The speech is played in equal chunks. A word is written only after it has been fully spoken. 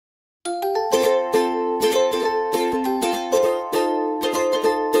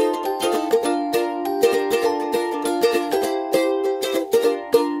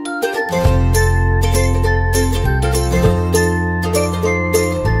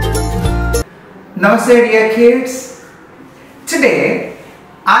Namaste dear kids. Today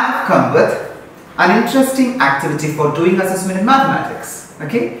I have come with an interesting activity for doing assessment in mathematics.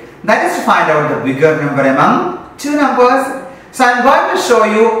 Okay, that is to find out the bigger number among two numbers. So I am going to show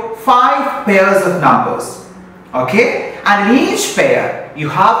you 5 pairs of numbers. Okay, and in each pair you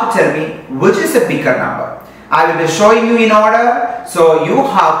have to tell me which is the bigger number. I will be showing you in order, so you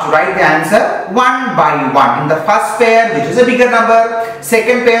have to write the answer one by one. In the first pair, which is a bigger number,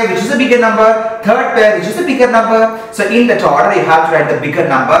 second pair, which is a bigger number, third pair, which is a bigger number. So in that order, you have to write the bigger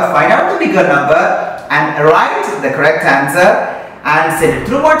number, find out the bigger number and write the correct answer and send it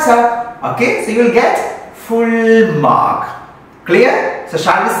through WhatsApp. Okay, so you will get full mark. Clear? So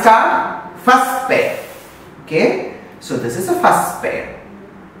shall we start? First pair. Okay, so this is the first pair.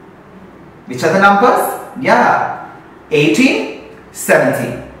 Which are the numbers? Yeah, 18,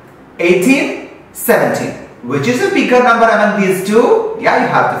 17. 18, 17. Which is a bigger number among these two? Yeah, you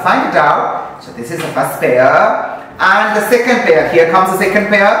have to find it out. So this is the first pair. And the second pair, here comes the second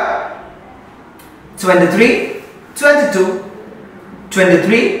pair. 23, 22.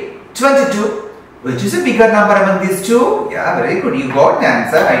 23, 22. Which is a bigger number among these two? Yeah, very good. You got the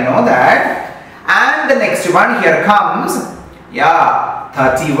answer. I know that. And the next one, here comes, yeah,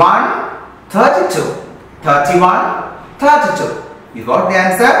 31, 32. 31, 32. You got the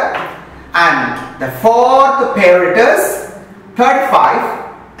answer. And the fourth pair it is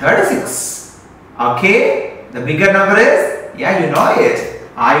 35, 36. Okay, the bigger number is, yeah, you know it.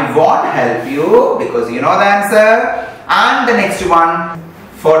 I won't help you because you know the answer. And the next one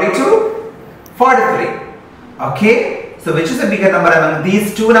 42, 43. Okay, so which is the bigger number among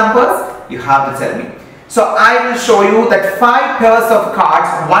these two numbers? You have to tell me. So I will show you that 5 pairs of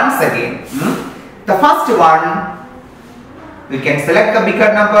cards once again. The first one, we can select the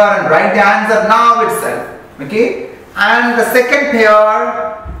bigger number and write the answer now itself. Okay, and the second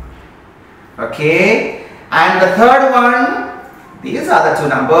pair. Okay, and the third one, these are the two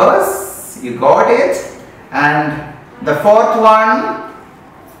numbers. You got it. And the fourth one.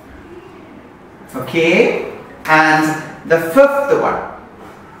 Okay, and the fifth one.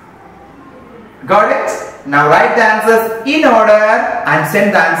 Got it? Now write the answers in order and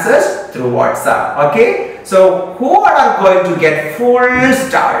send the answers through WhatsApp. Okay? So who are going to get 4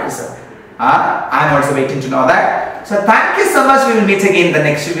 stars? I'm also waiting to know that. So thank you so much. We will meet again in the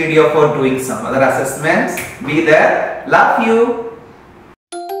next video for doing some other assessments. Be there. Love you.